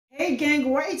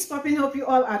gang, where it's popping? Hope you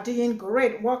all are doing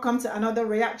great. Welcome to another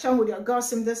reaction with your girl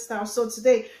Sim this style. So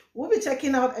today we'll be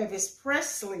checking out Elvis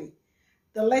Presley,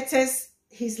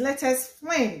 his latest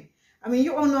flame. I mean,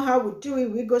 you all know how we do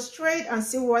it. We go straight and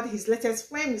see what his latest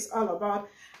flame is all about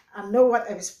and know what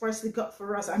Elvis Presley got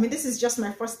for us. I mean, this is just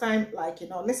my first time,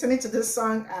 listening to this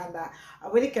song, and I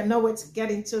really cannot wait to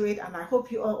get into it. And I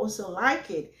hope you all also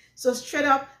like it. So straight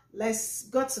up, let's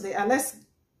go to let's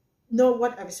know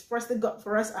what Elvis Presley got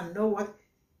for us and know what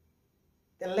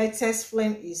the latest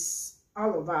flame is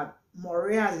all about.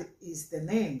 Moria is the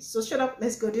name. So shut up,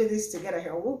 let's go do this together.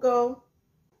 Here we'll go.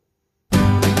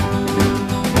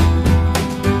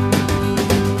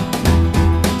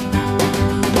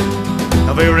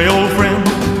 A very old friend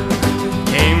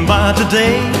came by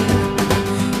today,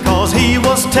 'cause he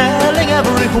was telling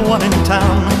everyone in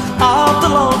town of the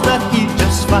love that he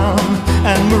just found,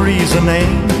 and Marie's the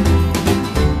name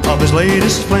of his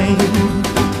latest flame.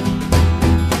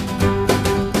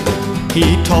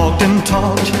 He talked and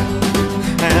talked,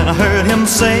 and I heard him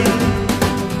say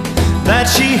that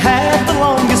she had the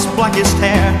longest, blackest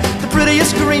hair, the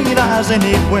prettiest green eyes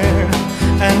anywhere,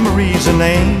 and Marie's the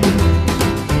name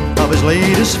of his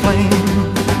latest flame.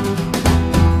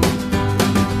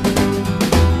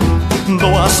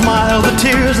 Though I smiled, the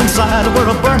tears inside were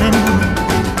a-burning.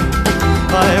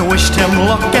 I wished him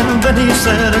luck and then he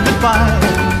said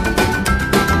goodbye.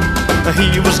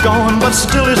 He was gone, but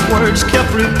still his words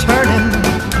kept returning.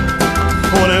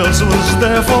 What else was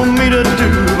there for me to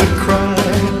do but cry?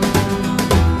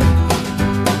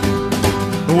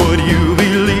 Would you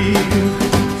believe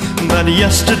that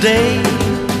yesterday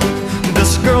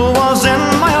this girl was in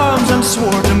my arms and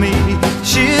swore to me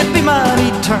she'd be mine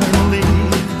eternally,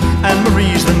 and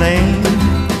Marie's the name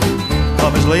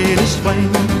of his latest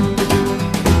flame.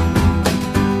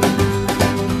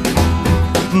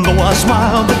 Though I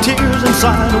smiled, the tears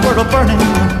inside were a-burning.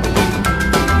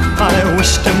 I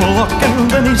wished him luck and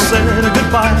then he said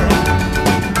goodbye.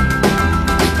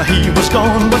 He was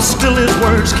gone, but still his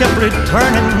words kept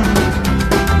returning.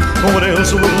 What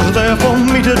else was there for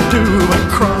me to do but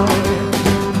cry?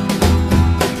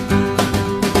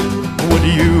 Would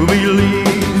you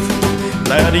believe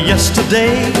that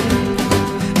yesterday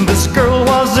this girl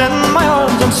was in my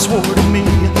arms and swore to me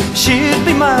she'd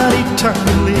be mine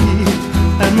eternally,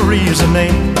 and Marie's the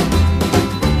name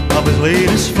of his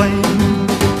latest flame.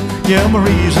 Yeah,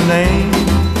 Marie's the name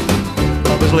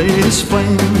of his latest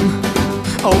flame.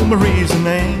 Oh, Marie's the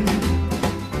name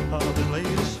of his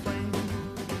latest flame.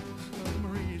 Oh,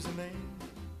 Marie's the name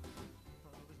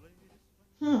of his latest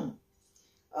flame.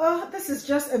 Oh, this is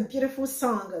just a beautiful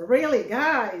song, really,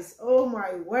 guys. Oh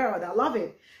my word, I love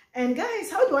it. And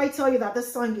guys, how do I tell you that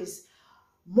this song is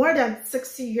more than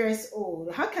 60 years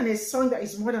old? How can a song that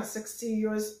is more than 60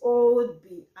 years old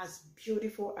be as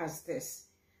beautiful as this?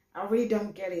 I really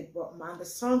don't get it, but man, the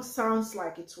song sounds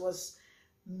like it was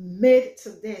made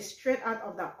today, straight out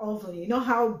of the oven. You know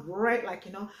how bread,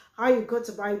 how you go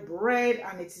to buy bread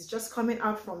and it is just coming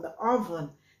out from the oven.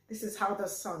 This is how the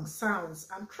song sounds.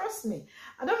 And trust me,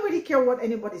 I don't really care what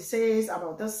anybody says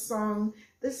about this song.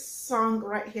 This song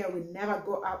right here will never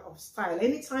go out of style.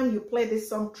 Anytime you play this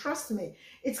song, trust me,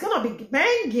 it's gonna be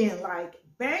banging, like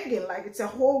it's a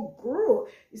whole groove.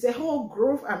 It's a whole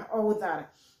groove and all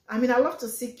that. I mean, I love to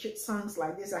see cute songs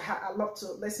like this. I love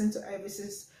to listen to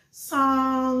Elvis's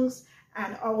songs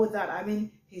and all that. I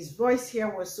mean, his voice here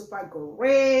was super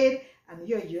great. And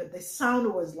the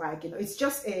sound was like, it's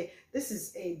just this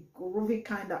is a groovy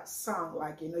kind of song.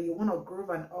 You want to groove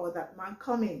and all that. Man,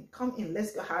 come in,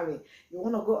 let's go have it. You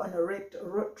want to go on a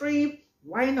road trip?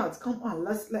 Why not? Come on,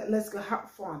 let's go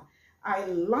have fun. I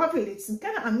love it. It's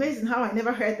kind of amazing how I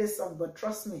never heard this song, but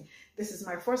trust me, this is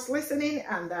my first listening,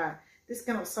 and this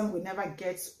kind of song will never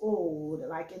get old.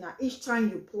 Each time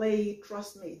you play,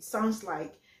 trust me, it sounds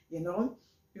like,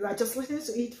 you are just listening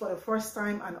to it for the first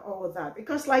time and all that.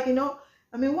 Because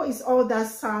I mean, what is all that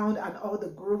sound and all the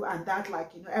groove and that,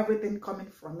 everything coming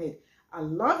from it? I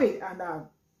love it. And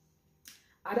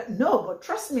I don't know, but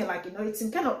trust me, it's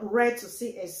kind of rare to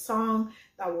see a song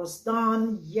that was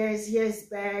done years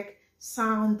back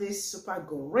sound this super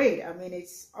great. I mean,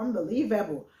 it's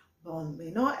unbelievable. But,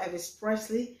 Elvis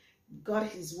Presley got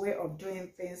his way of doing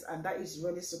things, and that is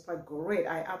really super great.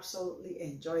 I absolutely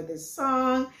enjoy this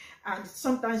song, and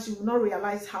sometimes you will not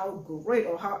realize how great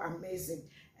or how amazing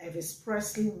Elvis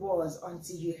Presley was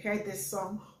until you hear this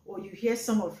song or you hear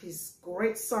some of his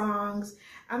great songs.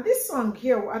 And this song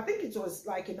here, I think it was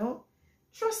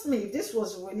trust me, if this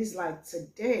was released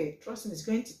today, trust me, it's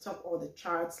going to top all the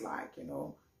charts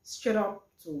straight up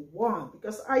to one,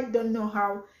 because I don't know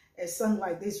how a song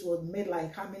like this was made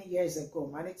like how many years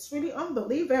ago, and it's really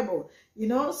unbelievable, you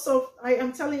know. So I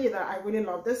am telling you that I really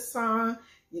love this song,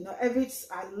 you know.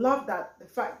 I love that the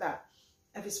fact that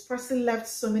Elvis Presley left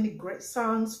so many great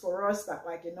songs for us, that,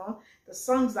 like, you know, the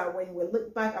songs that when we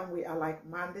look back and we are like,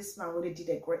 man, this man really did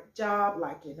a great job,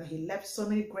 like, you know, he left so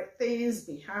many great things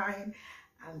behind,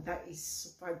 and that is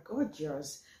super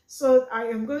gorgeous. So I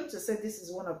am going to say this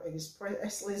is one of Elvis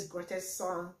Presley's greatest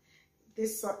songs.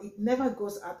 This song, it never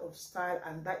goes out of style,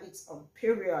 and that it's on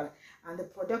period, and the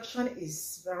production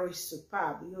is very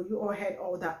superb. You all heard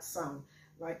all that sound,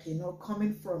 like, you know,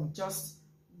 coming from just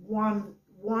one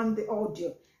the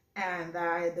audio, and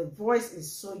the voice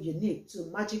is so unique to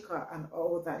magical and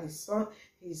all that.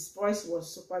 His voice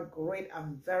was super great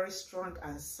and very strong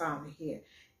and sound here.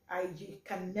 You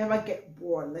can never get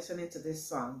bored listening to this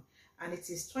song. And it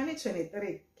is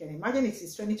 2023. Can you imagine? It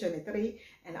is 2023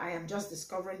 and I am just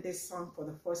discovering this song for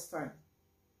the first time.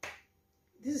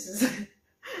 This is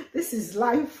this is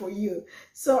live for you.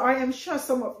 So I am sure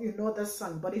some of you know this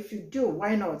song, but if you do,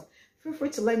 why not? Feel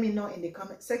free to let me know in the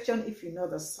comment section if you know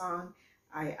the song.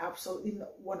 I absolutely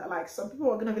want to, like, some people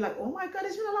are going to be like, oh my God,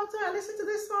 it's been a long time I listened to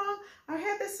this song. I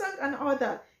heard this song and all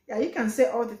that. Yeah, you can say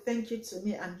all the thank you to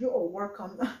me, and you are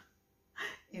welcome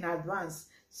in advance.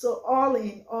 So all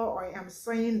in all, I am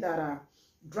saying that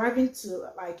driving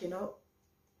to, like, you know,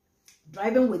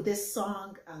 driving with this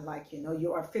song, and, like, you know,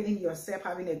 you are feeling yourself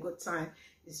having a good time,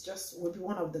 it's just will be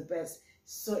one of the best.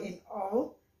 So in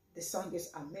all, the song is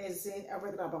amazing.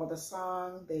 Everything about the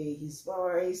song, his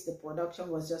voice, the production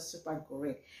was just super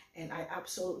great, and I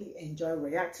absolutely enjoy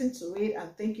reacting to it.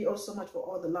 And thank you all so much for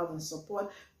all the love and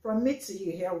support from me to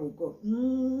you. Here we go.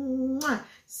 Mwah!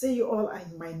 See you all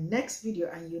in my next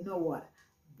video, and you know what?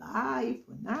 Bye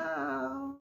for now.